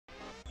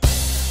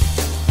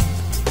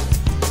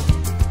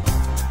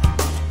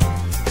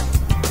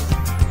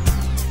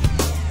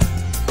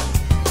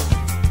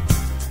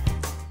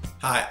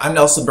I'm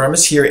Nelson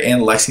Burmis here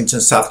in Lexington,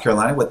 South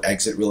Carolina with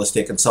Exit Real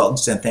Estate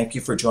Consultants, and thank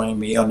you for joining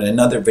me on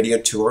another video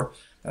tour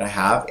that I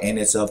have. And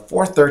it's a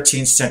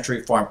 413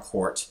 Century Farm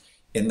Court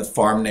in the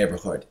Farm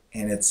neighborhood,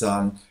 and it's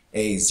on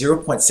a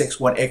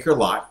 0.61 acre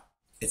lot.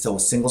 It's a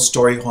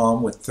single-story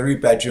home with 3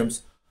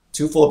 bedrooms,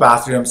 2 full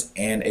bathrooms,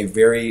 and a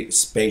very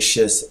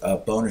spacious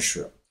bonus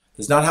room.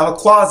 Does not have a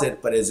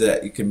closet, but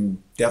you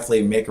can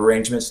definitely make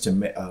arrangements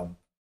to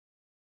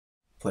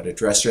put a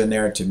dresser in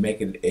there to make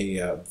it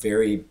a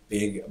very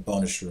big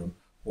bonus room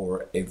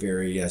or a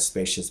very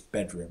spacious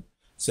bedroom.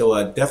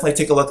 So definitely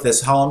take a look at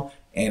this home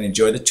and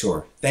enjoy the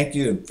tour. Thank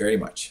you very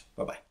much.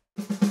 Bye-bye.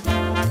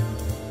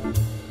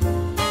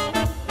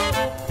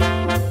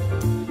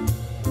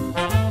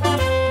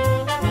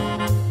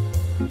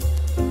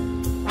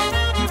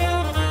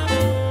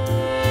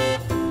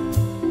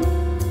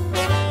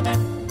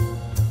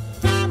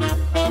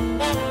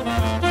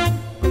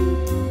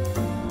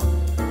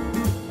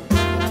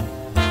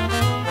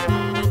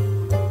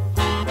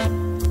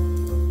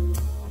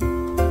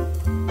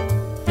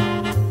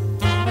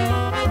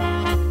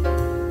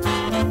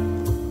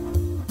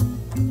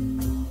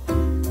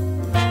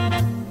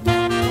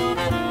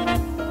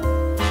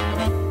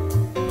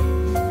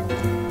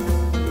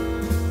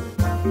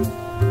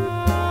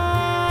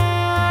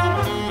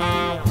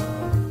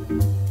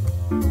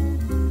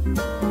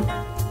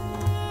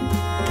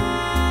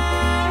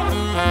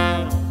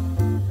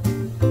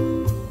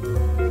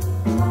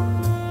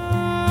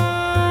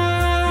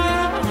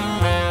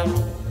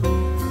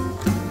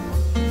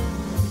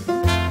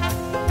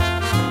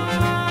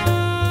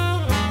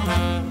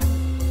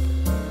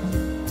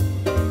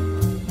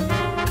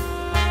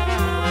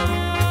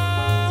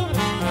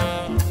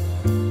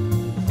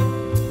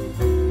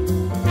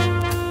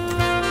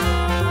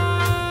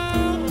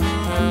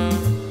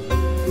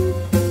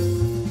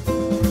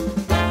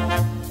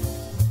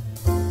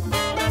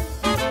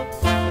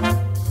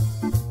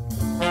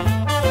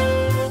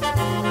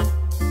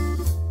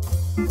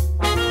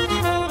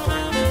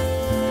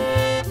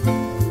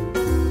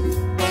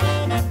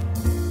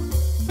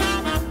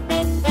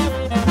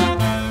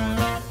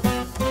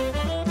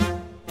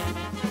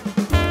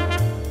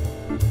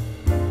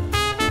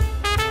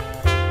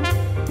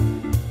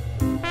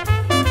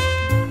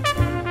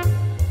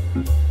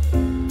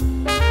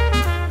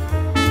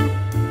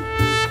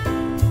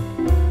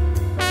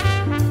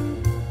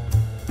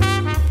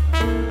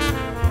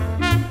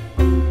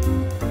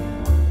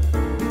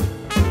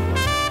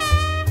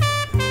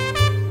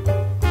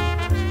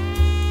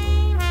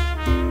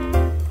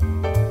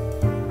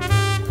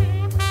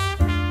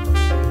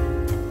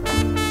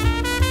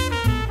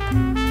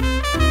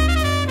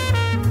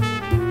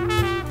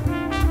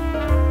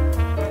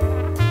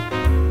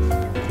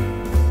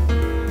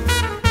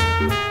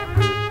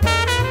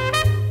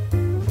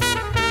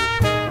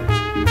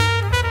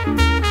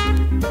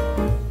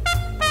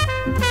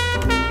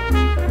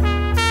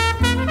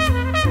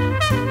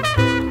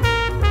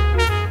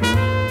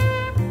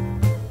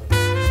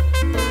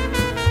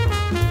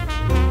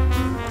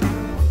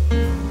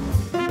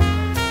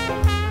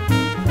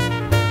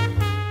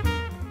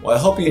 Well,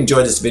 I hope you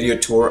enjoyed this video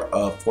tour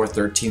of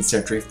 413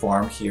 Century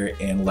Farm here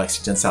in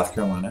Lexington, South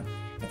Carolina.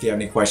 If you have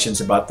any questions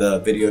about the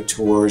video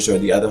tours or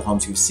the other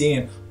homes you've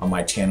seen on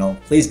my channel,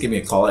 please give me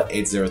a call at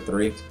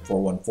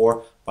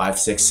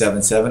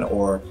 803-414-5677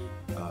 or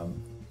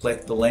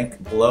click the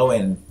link below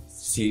and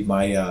see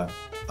my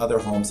other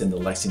homes in the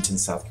Lexington,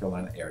 South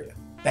Carolina area.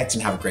 Thanks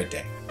and have a great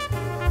day.